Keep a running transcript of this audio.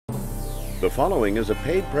The following is a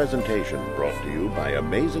paid presentation brought to you by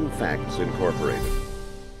Amazing Facts Incorporated.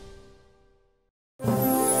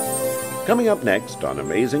 Coming up next on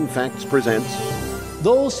Amazing Facts Presents,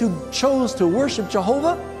 those who chose to worship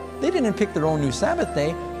Jehovah, they didn't pick their own new Sabbath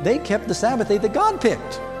day. They kept the Sabbath day that God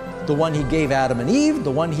picked. The one He gave Adam and Eve, the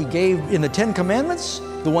one He gave in the Ten Commandments,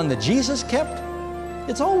 the one that Jesus kept.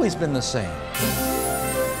 It's always been the same.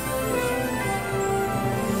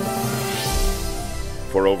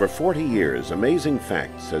 For over 40 years, Amazing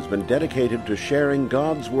Facts has been dedicated to sharing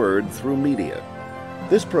God's Word through media.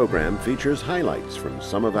 This program features highlights from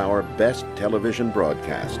some of our best television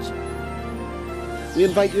broadcasts. We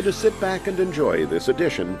invite you to sit back and enjoy this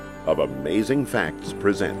edition of Amazing Facts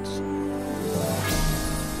Presents.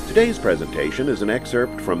 Today's presentation is an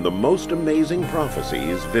excerpt from the Most Amazing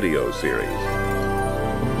Prophecies video series.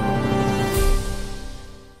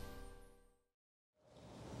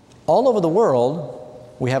 All over the world,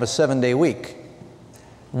 we have a 7-day week.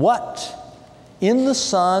 What in the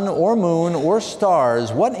sun or moon or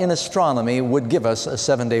stars, what in astronomy would give us a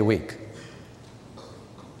 7-day week?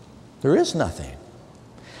 There is nothing.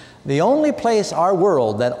 The only place our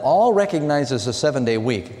world that all recognizes a 7-day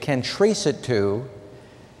week can trace it to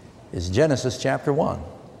is Genesis chapter 1.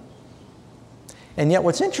 And yet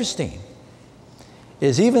what's interesting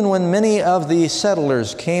is even when many of the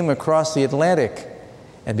settlers came across the Atlantic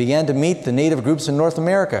and began to meet the native groups in North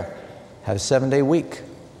America, had a 7-day week.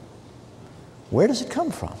 Where does it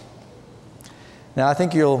come from? Now, I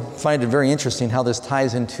think you'll find it very interesting how this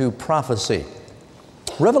ties into prophecy.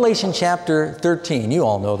 Revelation chapter 13, you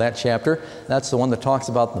all know that chapter. That's the one that talks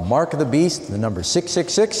about the mark of the beast, the number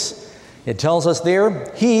 666. It tells us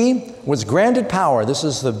there, He was granted power, this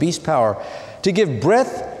is the beast power, to give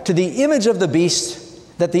breath to the image of the beast,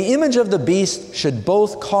 that the image of the beast should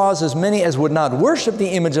both cause as many as would not worship the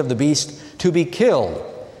image of the beast to be killed.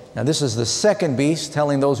 Now this is the second beast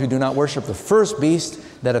telling those who do not worship the first beast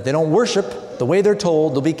that if they don't worship the way they're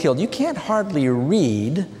told, they'll be killed. You can't hardly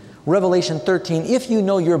read Revelation 13 if you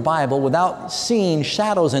know your Bible without seeing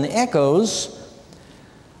shadows and echoes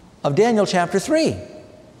of Daniel chapter 3.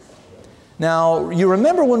 Now you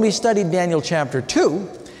remember when we studied Daniel chapter 2,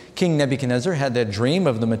 King Nebuchadnezzar had that dream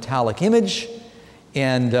of the metallic image.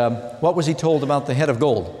 And what was he told about the head of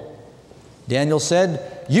gold? Daniel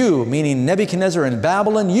said, you, meaning Nebuchadnezzar in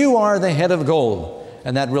Babylon, you are the head of gold.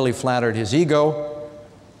 And that really flattered his ego.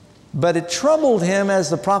 But it troubled him as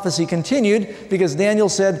the prophecy continued, because Daniel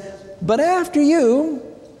said, but after you,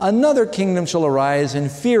 another kingdom shall arise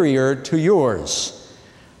inferior to yours.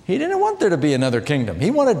 He didn't want there to be another kingdom.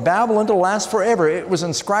 He wanted Babylon to last forever. It was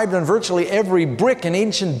inscribed on virtually every brick in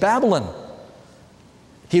ancient Babylon.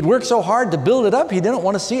 He'd worked so hard to build it up, he didn't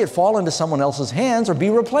want to see it fall into someone else's hands or be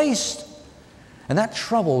replaced. And that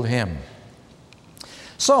troubled him.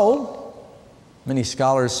 So, many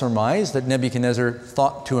scholars surmise that Nebuchadnezzar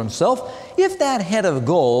thought to himself, if that head of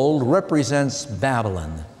gold represents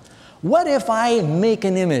Babylon, what if I make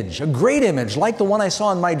an image, a great image, like the one I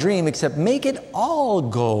saw in my dream, except make it all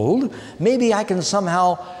gold? Maybe I can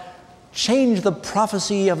somehow change the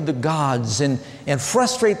prophecy of the gods and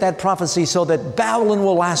frustrate that prophecy so that Babylon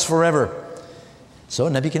will last forever. So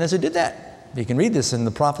Nebuchadnezzar did that. You can read this in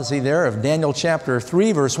the prophecy there of Daniel chapter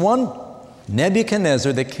 3, verse 1.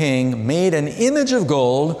 Nebuchadnezzar the king made an image of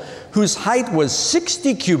gold whose height was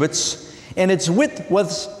 60 cubits and its width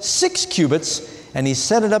was 6 cubits, and he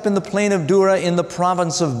set it up in the plain of Dura in the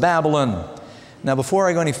province of Babylon. Now before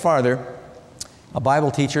I go any farther, a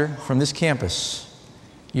Bible teacher from this campus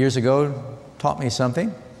years ago taught me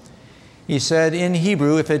something. He said in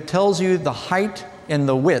Hebrew, if it tells you the height and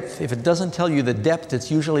the width, if it doesn't tell you the depth, it's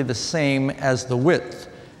usually the same as the width,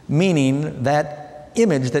 meaning that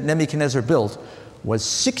image that Nebuchadnezzar built was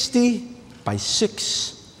 60 by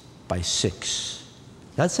 6 by 6.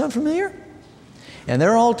 That sound familiar? And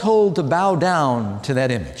they're all told to bow down to that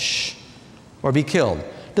image or be killed.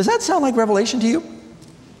 Does that sound like Revelation to you?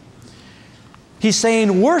 He's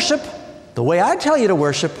saying worship the way I tell you to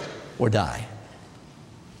worship, or die.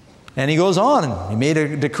 And he goes on, and he made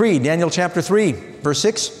a decree, Daniel chapter 3, verse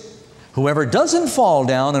 6, whoever doesn't fall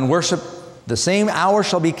down and worship, the same hour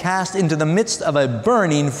shall be cast into the midst of a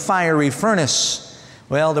burning fiery furnace.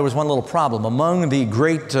 Well, there was one little problem. Among the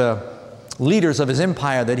great leaders of his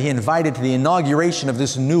empire that he invited to the inauguration of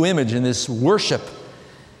this new image and this worship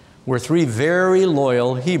were 3 very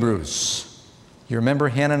loyal Hebrews. You remember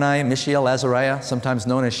Hananiah, Mishael, Azariah, sometimes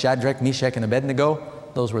known as Shadrach, Meshach, and Abednego?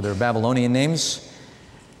 Those were their Babylonian names.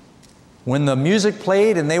 When the music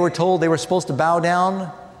played and they were told they were supposed to bow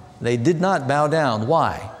down, they did not bow down.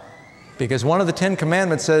 Why? Because one of the 10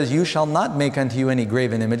 commandments says, you shall not make unto you any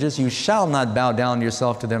graven images. You shall not bow down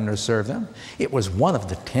yourself to them nor serve them. It was one of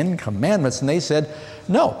the 10 commandments. And they said,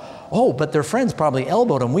 no. Oh, but their friends probably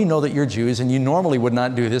elbowed them. We know that you're Jews and you normally would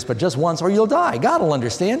not do this, but just once or you'll die. God will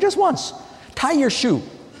understand. Just once. Tie your shoe.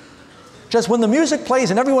 Just when the music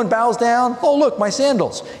plays and everyone bows down, oh, look, my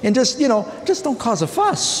sandals. And just, just don't cause a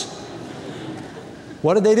fuss.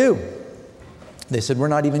 What did they do? They said, we're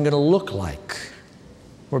not even going to look like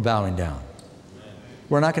we're bowing down.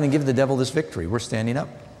 We're not going to give the devil this victory. We're standing up.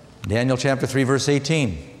 Daniel chapter 3, verse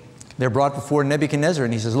 18. They're brought before Nebuchadnezzar,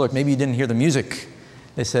 and he says, look, maybe you didn't hear the music.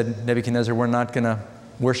 They said, Nebuchadnezzar, we're not going to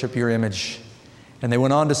worship your image. And they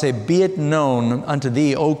went on to say, be it known unto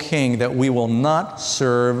thee, O king, that we will not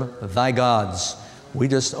serve thy gods. We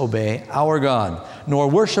just obey our God, nor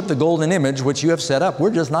worship the golden image which you have set up.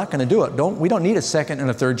 We're just not going to do it. We don't need a second and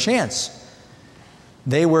a third chance.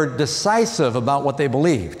 They were decisive about what they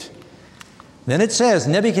believed. Then it says,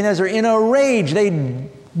 Nebuchadnezzar, in a rage, they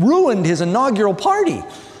ruined his inaugural party.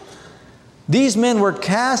 These men were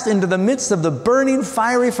cast into the midst of the burning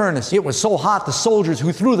fiery furnace. It was so hot, the soldiers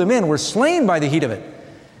who threw them in were slain by the heat of it.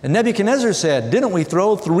 And Nebuchadnezzar said, didn't we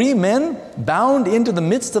throw 3 men bound into the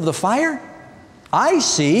midst of the fire? I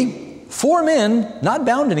see 4 men, not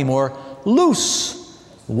bound anymore, loose,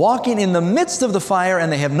 walking in the midst of the fire,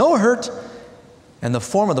 and they have no hurt. And the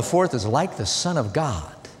form of the 4th is like the Son of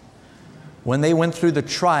God. When they went through the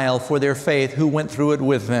trial for their faith, who went through it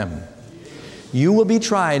with them? You will be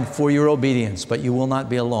tried for your obedience, but you will not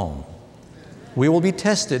be alone. We will be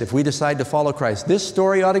tested if we decide to follow Christ. This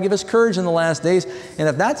story ought to give us courage in the last days. And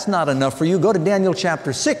if that's not enough for you, go to Daniel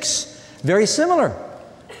chapter 6. Very similar.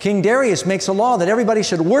 King Darius makes a law that everybody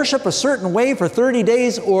should worship a certain way for 30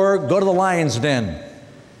 days or go to the lion's den.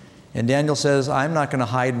 And Daniel says, I'm not going to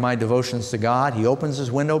hide my devotions to God. He opens his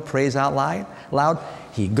window, prays out loud.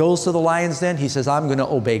 He goes to the lion's den. He says, I'm going to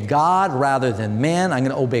obey God rather than man. I'm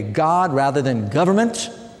going to obey God rather than government.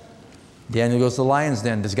 Daniel goes to the lion's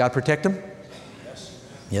den. Does God protect him?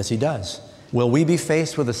 Yes, he does. Will we be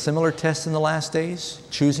faced with a similar test in the last days,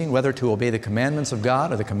 choosing whether to obey the commandments of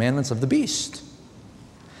God or the commandments of the beast?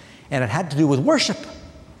 And it had to do with worship.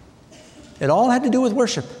 It all had to do with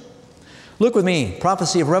worship. Look with me,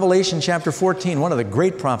 prophecy of Revelation chapter 14, one of the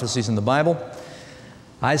great prophecies in the Bible.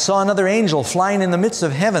 I saw another angel flying in the midst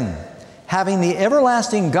of heaven, having the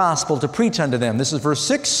everlasting gospel to preach unto them. This is verse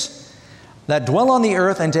 6. That dwell on the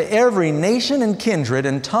earth, and to every nation and kindred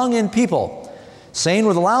and tongue and people, saying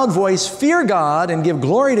with a loud voice, fear God and give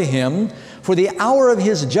glory to Him, for the hour of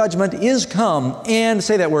His judgment is come. And,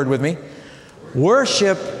 say that word with me,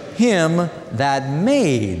 worship Him that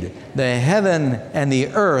made the heaven and the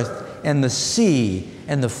earth and the sea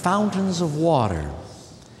and the fountains of water.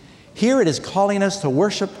 Here it is calling us to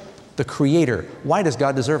worship the Creator. Why does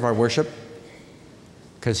God deserve our worship?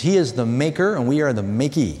 Because He is the maker and we are the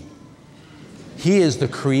makee. He is the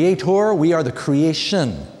creator, we are the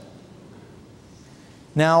creation.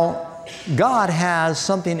 Now, God has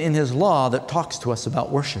something in His law that talks to us about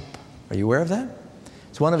worship. Are you aware of that?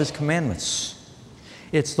 It's one of His commandments.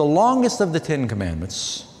 It's the longest of the 10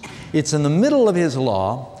 commandments. It's in the middle of His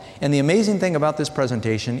law. And the amazing thing about this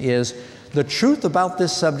presentation is the truth about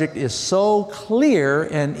this subject is so clear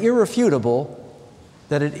and irrefutable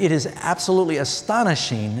that it is absolutely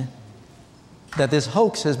astonishing that this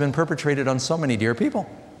hoax has been perpetrated on so many dear people.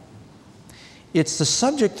 It's the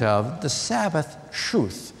subject of the Sabbath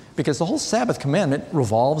truth, because the whole Sabbath commandment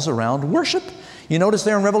revolves around worship. You notice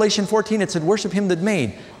there in Revelation 14 it said, worship Him that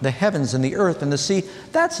made the heavens and the earth and the sea.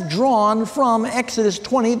 That's drawn from Exodus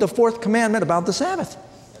 20, the 4th commandment about the Sabbath.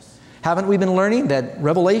 Haven't we been learning that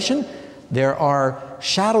Revelation, there are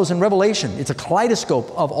shadows in Revelation. It's a kaleidoscope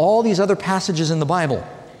of all these other passages in the Bible.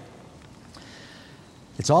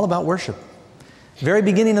 It's all about worship. Very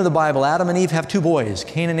beginning of the Bible, Adam and Eve have 2 boys,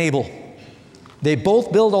 Cain and Abel. They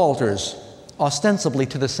both build altars, ostensibly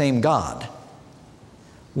to the same God.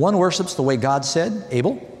 One worships the way God said,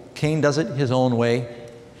 Abel. Cain does it his own way.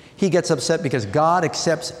 He gets upset because God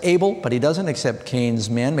accepts Abel, but He doesn't accept Cain's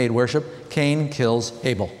man-made worship. Cain kills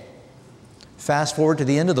Abel. Fast forward to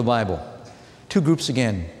the end of the Bible. 2 groups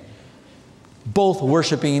again, both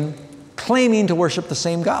worshiping, claiming to worship the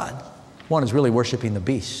same God. One is really worshiping the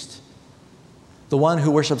beast. The one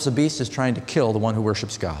who worships the beast is trying to kill the one who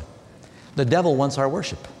worships God. The devil wants our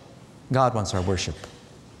worship. God wants our worship.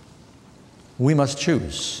 We must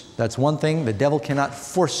choose. That's one thing the devil cannot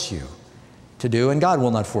force you to do, and God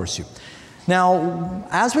will not force you. Now,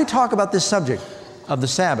 as we talk about this subject of the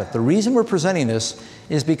Sabbath, the reason we're presenting this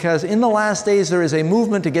is because in the last days there is a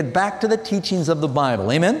movement to get back to the teachings of the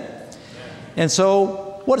Bible. Amen? And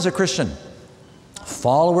so, what is a Christian?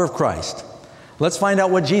 Follower of Christ. Let's find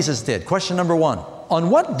out what Jesus did. Question number 1. On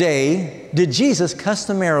what day did Jesus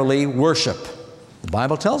customarily worship? The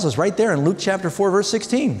Bible tells us right there in Luke chapter 4, verse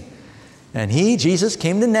 16. And he, Jesus,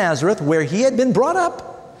 came to Nazareth where he had been brought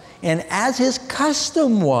up. And as his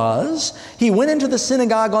custom was, he went into the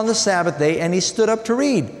synagogue on the Sabbath day and he stood up to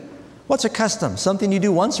read. What's a custom? Something you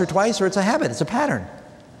do once or twice, or it's a habit, it's a pattern.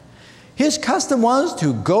 His custom was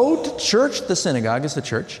to go to church, the synagogue is the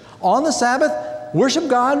church, on the Sabbath, worship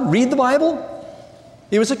God, read the Bible.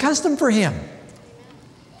 It was a custom for him.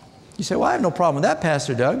 You say, well, I have no problem with that,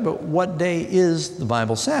 Pastor Doug, but what day is the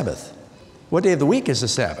Bible Sabbath? What day of the week is the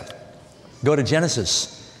Sabbath? Go to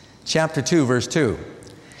Genesis chapter 2, verse 2.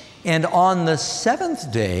 And on the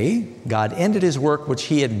seventh day, God ended his work which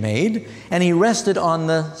he had made, and he rested on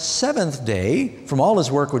the seventh day from all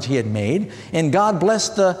his work which he had made, and God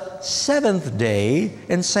blessed the seventh day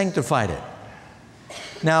and sanctified it.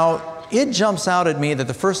 Now, it jumps out at me that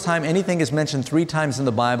the first time anything is mentioned 3 times in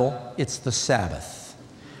the Bible, it's the Sabbath.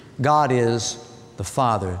 God is the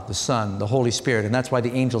Father, the Son, the Holy Spirit, and that's why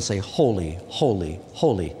the angels say, holy, holy,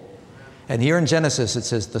 holy. And here in Genesis it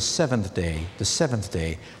says the seventh day, the seventh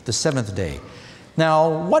day, the seventh day.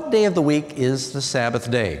 Now, what day of the week is the Sabbath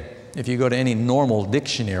day? If you go to any normal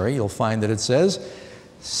dictionary, you'll find that it says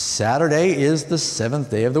Saturday is the seventh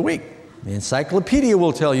day of the week. The encyclopedia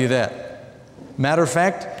will tell you that. Matter of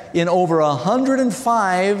fact, in over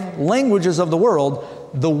 105 languages of the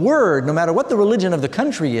world, the word, no matter what the religion of the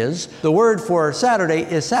country is, the word for Saturday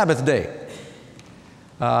is Sabbath day.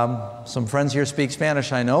 Some friends here speak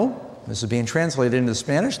Spanish, I know. This is being translated into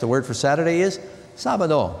Spanish. The word for Saturday is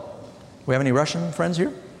Sábado. We have any Russian friends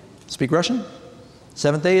here? Speak Russian?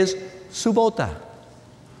 Seventh day is Subota.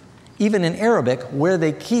 Even in Arabic, where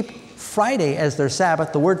they keep Friday as their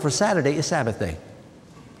Sabbath, the word for Saturday is Sabbath day.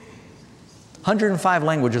 105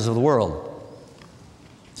 languages of the world.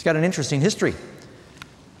 It's got an interesting history.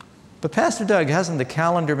 But Pastor Doug, hasn't the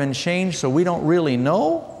calendar been changed so we don't really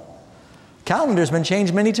know? Calendar's been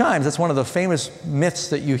changed many times. That's one of the famous myths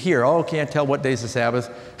that you hear. Oh, can't tell what day's the Sabbath.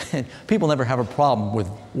 And people never have a problem with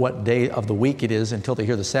what day of the week it is until they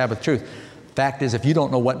hear the Sabbath truth. Fact is, if you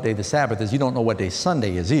don't know what day the Sabbath is, you don't know what day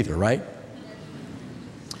Sunday is either, right?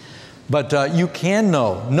 But you can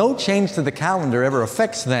know. No change to the calendar ever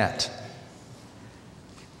affects that.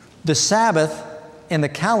 The Sabbath and the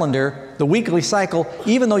calendar, the weekly cycle,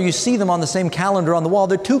 even though you see them on the same calendar on the wall,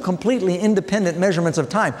 they're 2 completely independent measurements of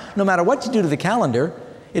time. No matter what you do to the calendar,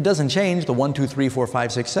 it doesn't change the 1, 2, 3, 4,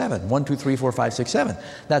 5, 6, 7. 1, 2, 3, 4, 5, 6, 7.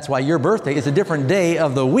 That's why your birthday is a different day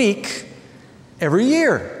of the week every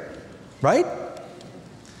year, right?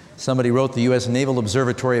 Somebody wrote the U.S. Naval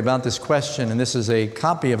Observatory about this question, and this is a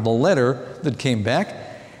copy of the letter that came back.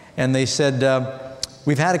 And they said,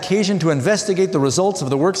 we've had occasion to investigate the results of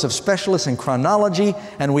the works of specialists in chronology,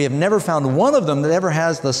 and we have never found one of them that ever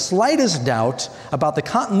has the slightest doubt about the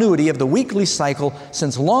continuity of the weekly cycle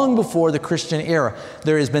since long before the Christian era.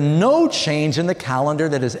 There has been no change in the calendar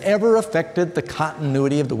that has ever affected the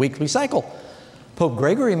continuity of the weekly cycle. Pope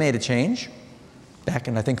Gregory made a change back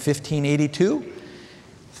in, I think, 1582.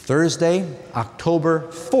 Thursday, October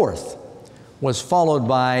 4th. was followed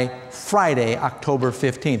by Friday, October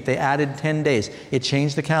 15th. They added 10 days. It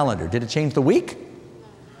changed the calendar. Did it change the week?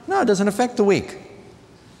 No, it doesn't affect the week.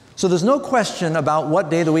 So there's no question about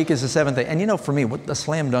what day of the week is the seventh day. And you know, for me, what the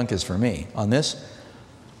slam dunk is for me on this,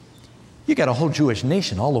 you got a whole Jewish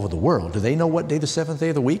nation all over the world. Do they know what day the seventh day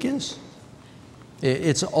of the week is?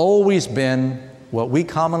 It's always been what we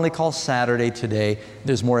commonly call Saturday today.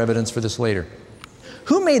 There's more evidence for this later.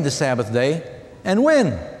 Who made the Sabbath day and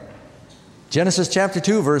when? Genesis chapter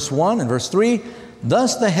 2, verse 1 and verse 3,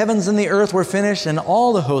 thus the heavens and the earth were finished and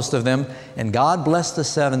all the host of them, and God blessed the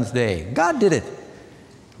seventh day. God did it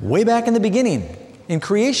way back in the beginning, in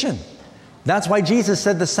creation. That's why Jesus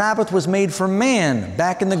said the Sabbath was made for man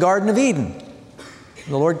back in the Garden of Eden.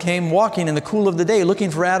 The Lord came walking in the cool of the day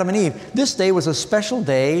looking for Adam and Eve. This day was a special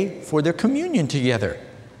day for their communion together.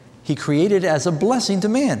 He created it as a blessing to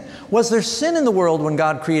man. Was there sin in the world when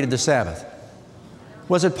God created the Sabbath?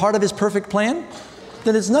 Was it part of His perfect plan?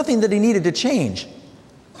 Then it's nothing that He needed to change.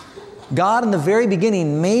 God in the very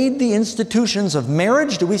beginning made the institutions of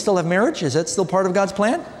marriage. Do we still have marriage? Is that still part of God's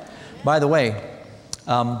plan? By the way,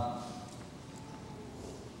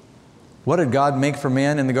 what did God make for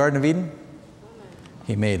man in the Garden of Eden?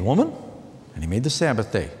 He made woman and He made the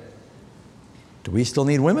Sabbath day. Do we still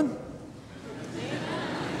need women?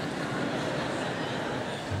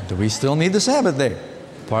 Do we still need the Sabbath day?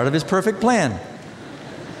 Part of His perfect plan.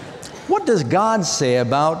 What does God say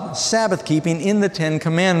about Sabbath keeping in the 10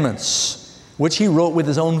 Commandments, which He wrote with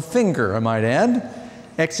His own finger, I might add?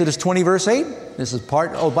 Exodus 20, verse 8, This is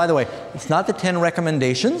part, oh, by the way, it's not the 10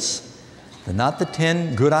 recommendations. They're not the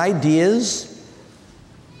 10 good ideas.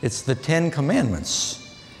 It's the 10 commandments.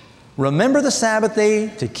 Remember the Sabbath day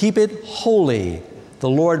to keep it holy. The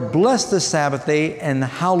Lord blessed the Sabbath day and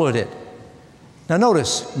hallowed it. Now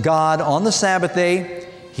notice, God on the Sabbath day,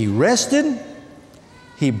 He rested,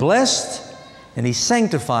 He blessed, and He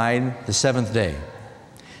sanctified the seventh day.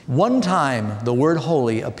 One time the word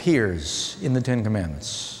holy appears in the 10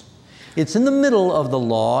 commandments. It's in the middle of the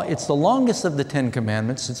law. It's the longest of the 10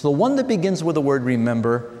 commandments. It's the one that begins with the word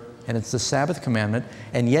remember, and it's the Sabbath commandment,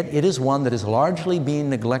 and yet it is one that is largely being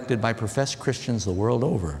neglected by professed Christians the world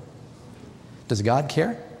over. Does God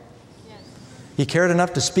care? Yes. He cared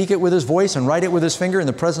enough to speak it with His voice and write it with His finger in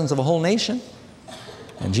the presence of a whole nation.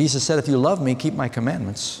 And Jesus said, if you love me, keep my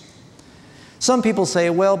commandments. Some people say,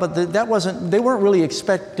 well, but they weren't really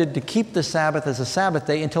expected to keep the Sabbath as a Sabbath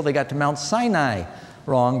day until they got to Mount Sinai.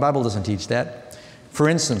 Wrong, the Bible doesn't teach that. For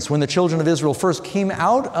instance, when the children of Israel first came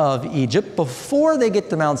out of Egypt, before they get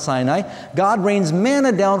to Mount Sinai, God rains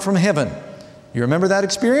manna down from heaven. You remember that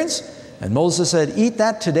experience? And Moses said, eat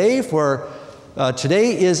that today, for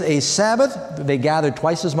today is a Sabbath. They gathered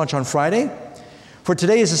twice as much on Friday. For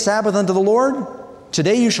today is a Sabbath unto the Lord.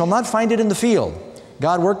 Today you shall not find it in the field.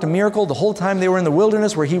 God worked a miracle the whole time they were in the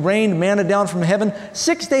wilderness, where He rained manna down from heaven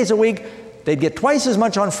 6 days a week. They'd get twice as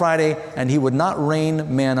much on Friday, and He would not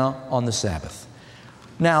rain manna on the Sabbath.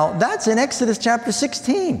 Now, that's in Exodus chapter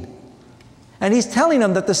 16. And He's telling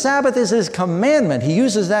them that the Sabbath is His commandment. He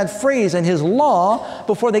uses that phrase in His law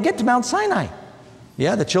before they get to Mount Sinai.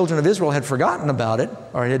 Yeah, the children of Israel had forgotten about it,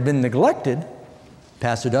 or it had been neglected.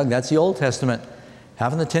 Pastor Doug, that's the Old Testament.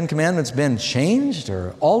 Haven't the 10 Commandments been changed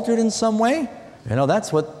or altered in some way? You know,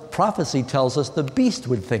 that's what prophecy tells us the beast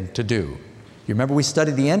would think to do. You remember we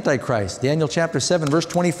studied the Antichrist, Daniel chapter 7, verse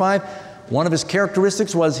 25. One of his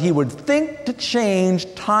characteristics was he would think to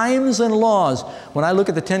change times and laws. When I look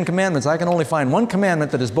at the 10 Commandments, I can only find one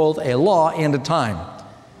commandment that is both a law and a time.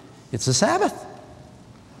 It's the Sabbath.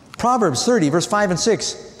 Proverbs 30, verse 5 and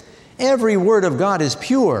 6. Every word of God is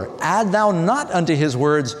pure. Add thou not unto His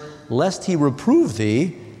words, lest He reprove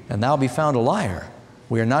thee, and thou be found a liar.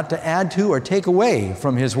 We are not to add to or take away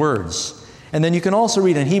from His words. And then you can also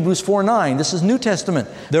read in Hebrews 4:9, this is New Testament.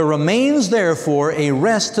 There remains therefore a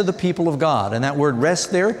rest to the people of God. And that word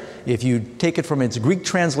rest there, if you take it from its Greek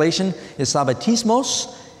translation, is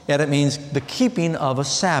sabbatismos, and it means the keeping of a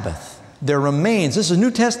Sabbath. There remains, this is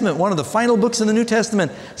New Testament, one of the final books in the New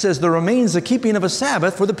Testament, says there remains the keeping of a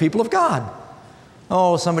Sabbath for the people of God.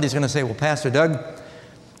 Oh, somebody's going to say, well, Pastor Doug,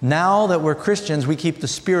 now that we're Christians, we keep the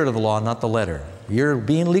spirit of the law, not the letter. You're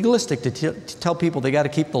being legalistic to tell people they got to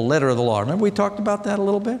keep the letter of the law. Remember we talked about that a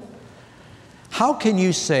little bit? How can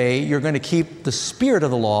you say you're going to keep the spirit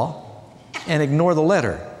of the law and ignore the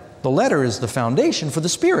letter? The letter is the foundation for the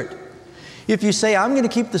spirit. If you say, I'm going to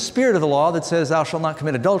keep the spirit of the law that says thou shalt not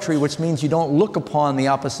commit adultery, which means you don't look upon the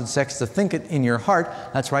opposite sex to think it in your heart,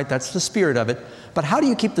 that's right, that's the spirit of it. But how do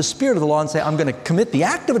you keep the spirit of the law and say, I'm going to commit the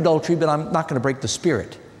act of adultery, but I'm not going to break the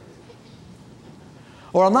spirit?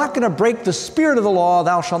 Or I'm not going to break the spirit of the law,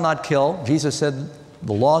 thou shalt not kill. Jesus said,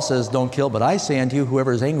 the law says don't kill, but I say unto you,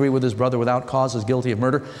 whoever is angry with his brother without cause is guilty of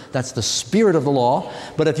murder. That's the spirit of the law.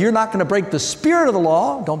 But if you're not going to break the spirit of the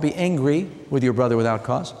law, don't be angry with your brother without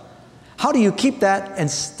cause. How do you keep that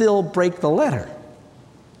and still break the letter?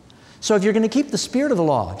 So if you're going to keep the spirit of the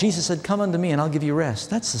law, Jesus said, come unto me and I'll give you rest.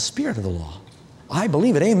 That's the spirit of the law. I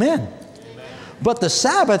believe it. Amen. Amen. But the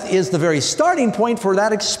Sabbath is the very starting point for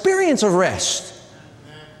that experience of rest.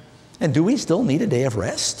 And do we still need a day of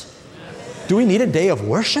rest? Do we need a day of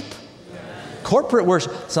worship? Corporate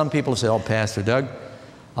worship. Some people say, oh, Pastor Doug,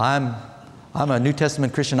 I'm a New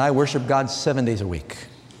Testament Christian. I worship God 7 days a week.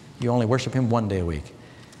 You only worship Him 1 day a week.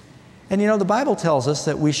 And you know, the Bible tells us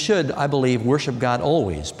that we should, I believe, worship God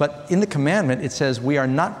always. But in the commandment, it says we are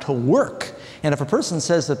not to work. And if a person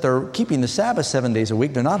says that they're keeping the Sabbath 7 days a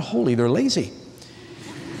week, they're not holy, they're lazy.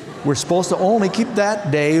 We're supposed to only keep that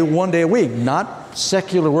day 1 day a week, not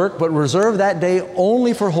secular work, but reserve that day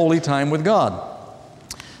only for holy time with God.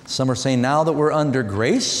 Some are saying now that we're under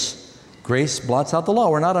grace, grace blots out the law.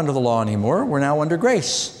 We're not under the law anymore. We're now under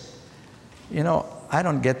grace. You know, I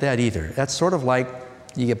don't get that either. That's sort of like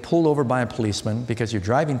you get pulled over by a policeman because you're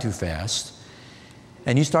driving too fast,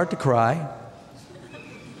 and you start to cry.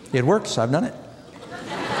 It works. I've done it.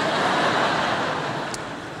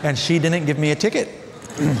 And she didn't give me a ticket.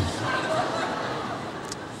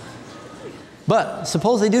 But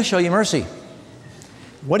suppose they do show you mercy.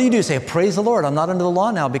 What do? Say, praise the Lord, I'm not under the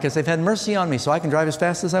law now because they've had mercy on me, so I can drive as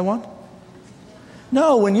fast as I want?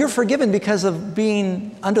 No, when you're forgiven because of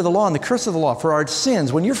being under the law and the curse of the law for our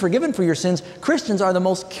sins, when you're forgiven for your sins, Christians are the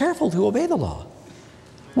most careful to obey the law.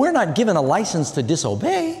 We're not given a license to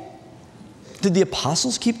disobey. Did the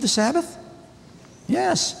apostles keep the Sabbath?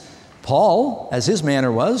 Yes. Paul, as his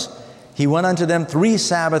manner was, he went unto them 3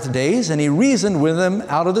 Sabbath days, and he reasoned with them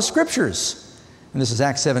out of the Scriptures. And this is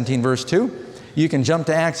Acts 17, verse 2. You can jump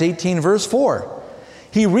to Acts 18, verse 4.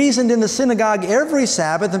 He reasoned in the synagogue every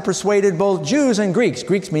Sabbath and persuaded both Jews and Greeks.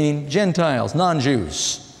 Greeks meaning Gentiles,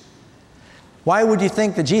 non-Jews. Why would you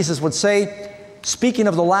think that Jesus would say, speaking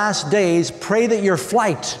of the last days, pray that your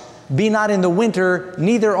flight be not in the winter,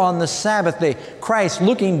 neither on the Sabbath day. Christ,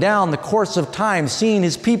 looking down the course of time, seeing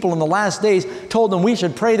His people in the last days, told them we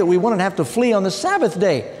should pray that we wouldn't have to flee on the Sabbath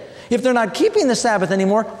day. If they're not keeping the Sabbath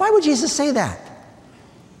anymore, why would Jesus say that?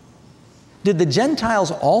 Did the Gentiles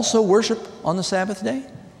also worship on the Sabbath day?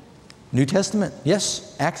 New Testament,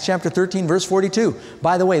 yes. Acts chapter 13, verse 42.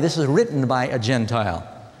 By the way, this is written by a Gentile.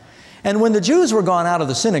 And when the Jews were gone out of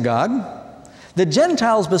the synagogue, the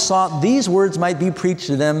Gentiles besought these words might be preached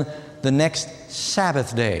to them the next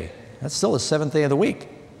Sabbath day. That's still the 7th day of the week,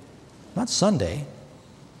 not Sunday.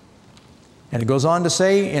 And it goes on to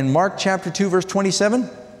say in Mark chapter 2, verse 27,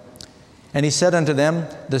 and he said unto them,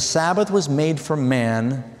 the Sabbath was made for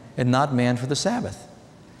man, and not man for the Sabbath.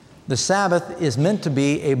 The Sabbath is meant to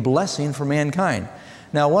be a blessing for mankind.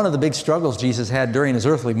 Now, one of the big struggles Jesus had during His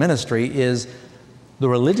earthly ministry is the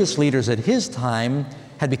religious leaders at His time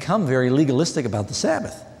had become very legalistic about the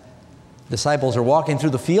Sabbath. Disciples are walking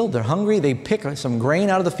through the field, they're hungry, they pick some grain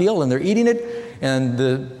out of the field and they're eating it, and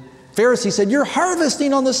the Pharisee said, you're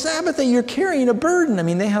harvesting on the Sabbath day, you're carrying a burden. I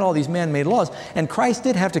mean, they had all these man-made laws, and Christ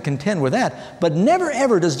did have to contend with that, but never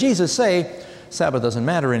ever does Jesus say, Sabbath doesn't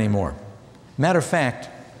matter anymore. Matter of fact,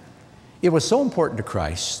 it was so important to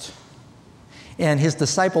Christ, and His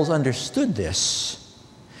disciples understood this,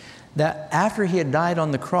 that after He had died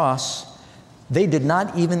on the cross, they did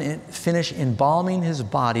not even finish embalming His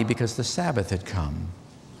body because the Sabbath had come.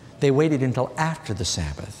 They waited until after the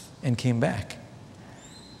Sabbath and came back.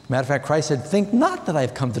 Matter of fact, Christ said, think not that I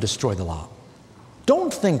have come to destroy the law.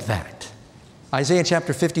 Don't think that. Isaiah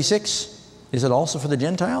chapter 56, is it also for the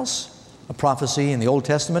Gentiles? A prophecy in the Old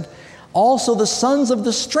Testament. Also the sons of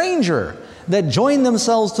the stranger that join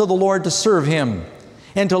themselves to the Lord to serve Him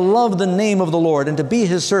and to love the name of the Lord and to be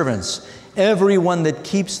His servants. Everyone that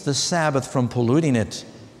keeps the Sabbath from polluting it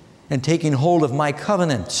and taking hold of my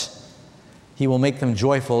covenant, He will make them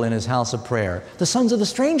joyful in His house of prayer. The sons of the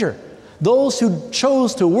stranger, those who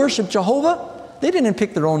chose to worship Jehovah, they didn't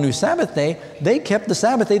pick their own new Sabbath day. They kept the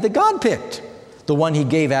Sabbath day that God picked. The one He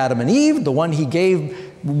gave Adam and Eve, the one He gave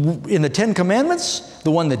in the 10 Commandments,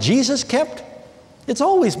 the one that Jesus kept. It's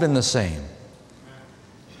always been the same.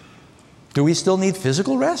 Do we still need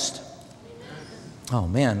physical rest? Oh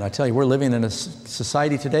man, I tell you, we're living in a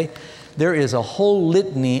society today. There is a whole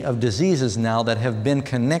litany of diseases now that have been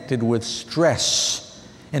connected with stress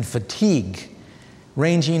and fatigue,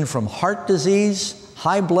 ranging from heart disease,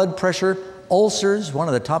 high blood pressure, ulcers. One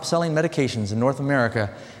of the top-selling medications in North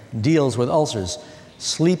America deals with ulcers.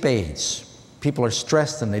 Sleep aids. People are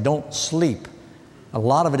stressed and they don't sleep. A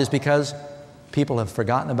lot of it is because people have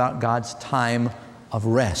forgotten about God's time of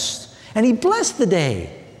rest. And He blessed the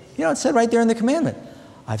day. You know, it said right there in the commandment,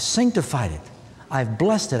 I've sanctified it. I've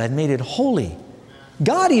blessed it. I've made it holy.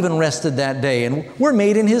 God even rested that day, and we're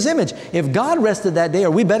made in His image. If God rested that day,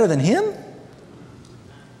 are we better than Him?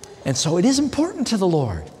 And so it is important to the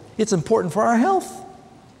Lord. It's important for our health.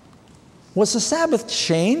 Was the Sabbath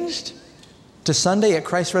changed to Sunday at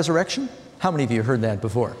Christ's resurrection? How many of you heard that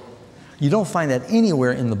before? You don't find that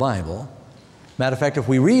anywhere in the Bible. Matter of fact, if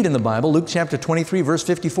we read in the Bible, Luke chapter 23, verse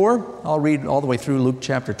 54, I'll read all the way through Luke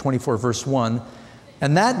chapter 24, verse 1.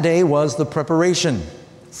 And that day was the preparation,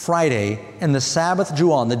 Friday, and the Sabbath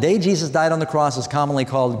drew on. The day Jesus died on the cross is commonly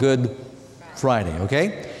called Good Friday,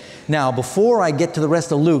 okay? Now, before I get to the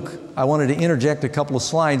rest of Luke, I wanted to interject a couple of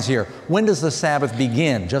slides here. When does the Sabbath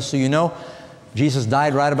begin? Just so you know, Jesus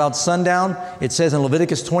died right about sundown. It says in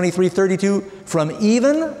Leviticus 23:32, from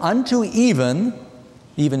even unto even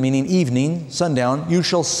meaning evening, sundown, you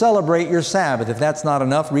shall celebrate your Sabbath. If that's not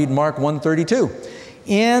enough, read Mark 1:32.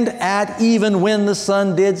 And at even when the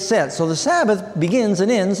sun did set. So the Sabbath begins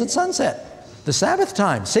and ends at sunset. The Sabbath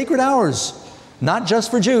time, sacred hours, not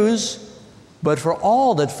just for Jews, but for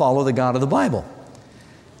all that follow the God of the Bible.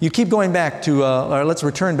 You keep going back to, or let's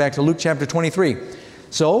return back to Luke chapter 23.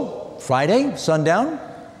 So, Friday, sundown,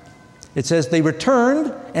 it says, they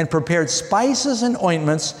returned and prepared spices and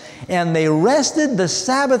ointments, and they rested the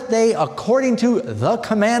Sabbath day according to the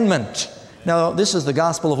commandment. Now, this is the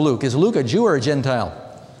Gospel of Luke. Is Luke a Jew or a Gentile?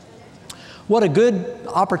 What a good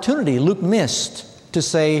opportunity Luke missed to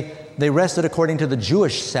say they rested according to the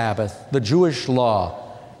Jewish Sabbath, the Jewish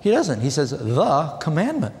law. He doesn't. He says, the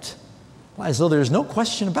commandment, as though there's no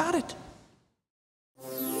question about it.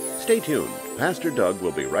 Stay tuned. Pastor Doug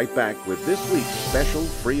will be right back with this week's special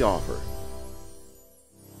free offer.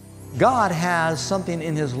 God has something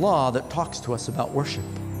in His law that talks to us about worship.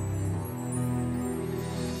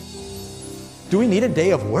 Do we need a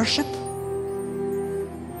day of worship?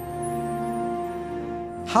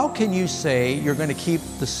 How can you say you're going to keep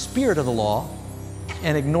the spirit of the law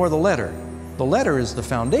and ignore the letter? The letter is the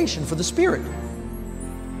foundation for the spirit.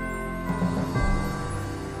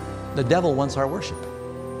 The devil wants our worship.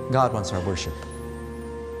 God wants our worship.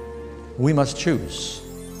 We must choose.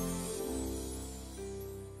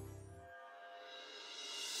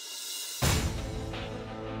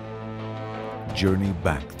 Journey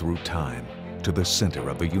back through time to the center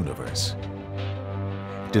of the universe.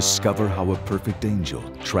 Discover how a perfect angel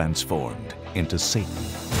transformed into Satan,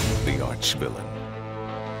 the arch-villain.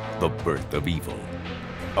 The birth of evil,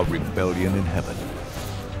 a rebellion in heaven,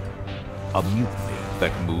 a mutiny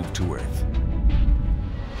that moved to earth.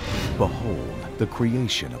 Behold the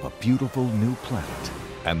creation of a beautiful new planet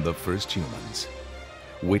and the first humans.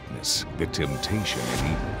 Witness the temptation in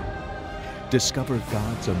Eden. Discover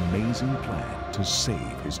God's amazing plan to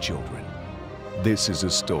save His children. This is a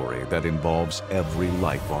story that involves every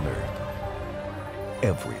life on earth.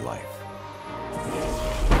 Every life.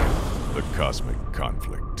 The cosmic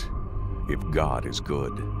conflict. If God is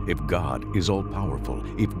good, if God is all-powerful,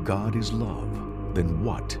 if God is love, then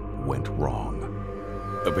what went wrong?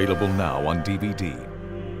 Available now on DVD.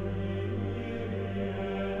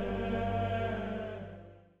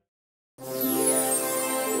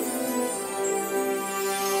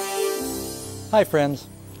 Hi friends.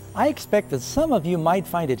 I expect that some of you might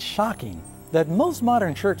find it shocking that most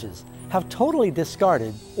modern churches have totally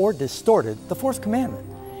discarded or distorted the fourth commandment,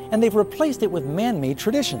 and they've replaced it with man-made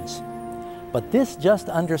traditions. But this just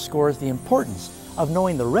underscores the importance of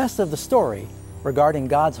knowing the rest of the story regarding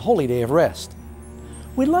God's holy day of rest.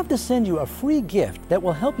 We'd love to send you a free gift that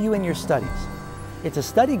will help you in your studies. It's a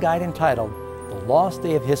study guide entitled The Lost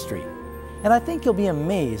Day of History, and I think you'll be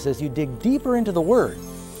amazed as you dig deeper into the Word.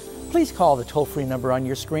 Please call the toll-free number on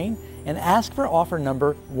your screen and ask for offer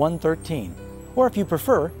number 113. Or if you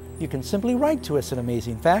prefer, you can simply write to us at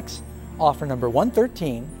Amazing Facts, offer number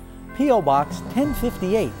 113, P.O. Box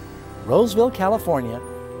 1058, Roseville, California,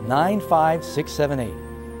 95678.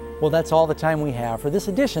 Well, that's all the time we have for this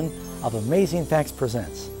edition of Amazing Facts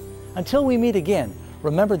Presents. Until we meet again,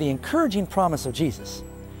 remember the encouraging promise of Jesus.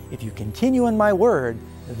 If you continue in my word,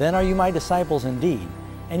 then are you my disciples indeed,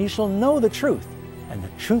 and you shall know the truth, and the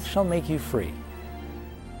truth shall make you free.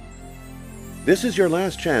 This is your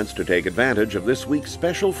last chance to take advantage of this week's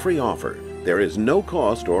special free offer. There is no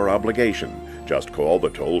cost or obligation. Just call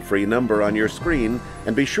the toll-free number on your screen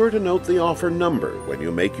and be sure to note the offer number when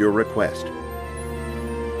you make your request.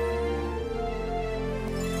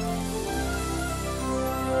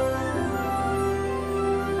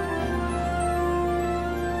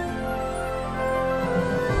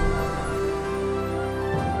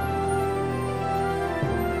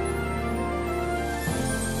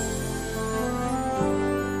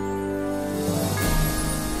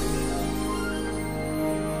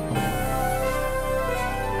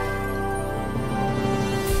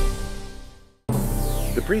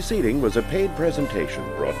 The preceding was a paid presentation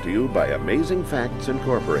brought to you by Amazing Facts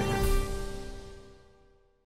Incorporated.